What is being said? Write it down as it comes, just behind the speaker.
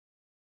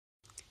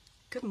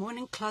Good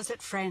morning,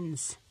 closet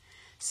friends.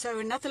 So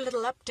another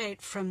little update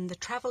from the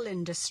travel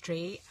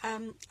industry.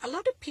 A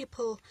lot of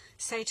people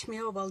say to me,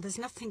 oh, well, there's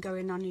nothing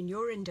going on in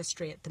your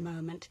industry at the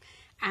moment.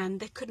 And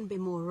they couldn't be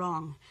more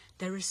wrong.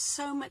 There is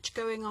so much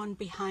going on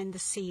behind the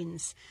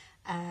scenes.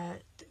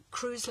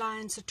 Cruise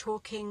lines are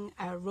talking.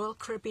 Royal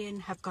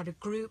Caribbean have got a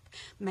group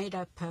made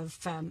up of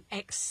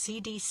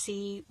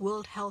ex-CDC,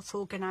 World Health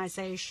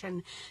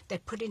Organization. They're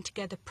putting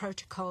together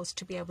protocols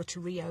to be able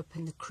to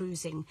reopen the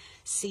cruising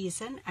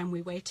season, and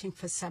we're waiting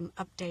for some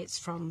updates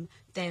from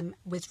them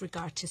with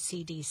regard to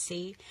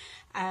CDC.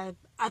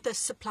 Other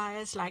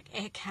suppliers like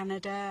Air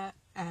Canada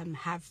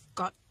have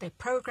got their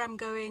program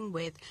going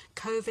with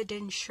COVID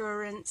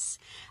insurance.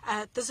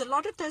 There's a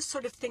lot of those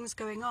sort of things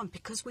going on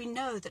because we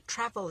know that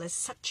travel is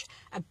such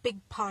a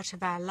big part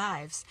of our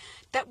lives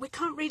that we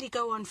can't really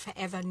go on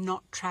forever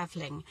not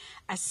traveling.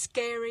 As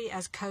scary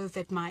as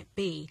COVID might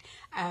be,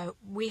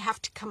 we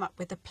have to come up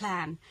with a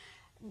plan.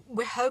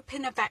 We're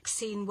hoping a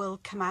vaccine will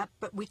come out,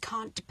 but we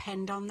can't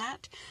depend on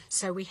that.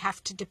 So we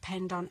have to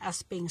depend on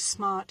us being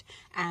smart,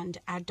 and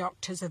our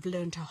doctors have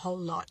learned a whole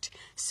lot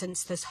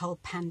since this whole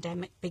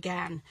pandemic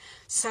began.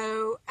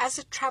 So as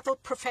a travel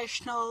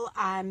professional,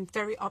 I'm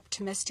very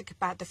optimistic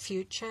about the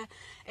future.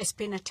 It's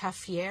been a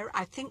tough year.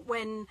 I think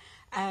when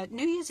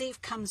New Year's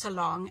Eve comes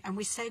along and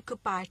we say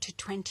goodbye to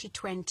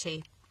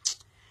 2020,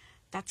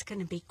 that's going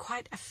to be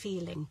quite a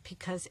feeling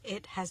because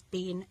it has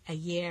been a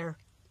year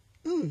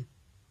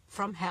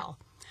from hell.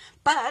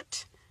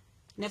 But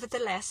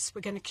nevertheless,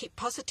 we're going to keep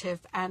positive,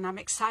 and I'm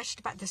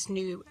excited about this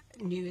new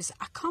news.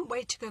 I can't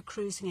wait to go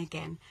cruising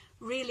again.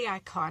 Really, I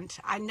can't.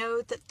 I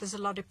know that there's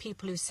a lot of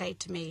people who say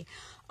to me,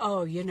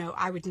 oh, you know,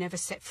 I would never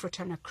set foot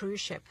on a cruise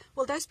ship.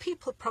 Well, those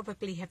people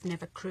probably have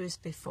never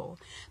cruised before.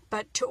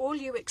 But to all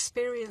you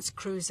experienced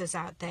cruisers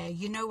out there,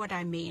 you know what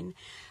I mean.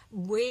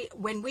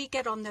 When we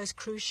get on those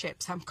cruise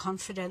ships, I'm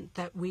confident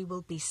that we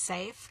will be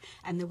safe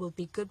and there will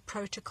be good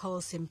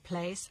protocols in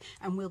place,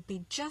 and we'll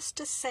be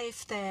just as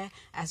safe there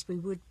as we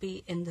would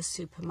be in the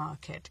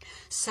supermarket.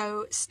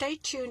 So stay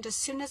tuned. As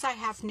soon as I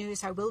have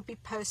news, I will be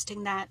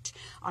posting that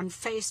on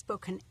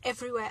Facebook and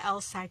everywhere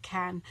else I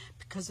can,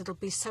 because it'll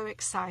be so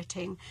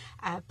exciting.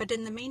 But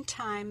in the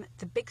meantime,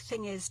 the big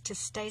thing is to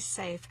stay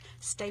safe,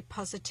 stay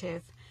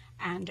positive,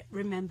 and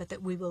remember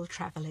that we will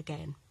travel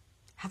again.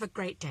 Have a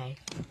great day.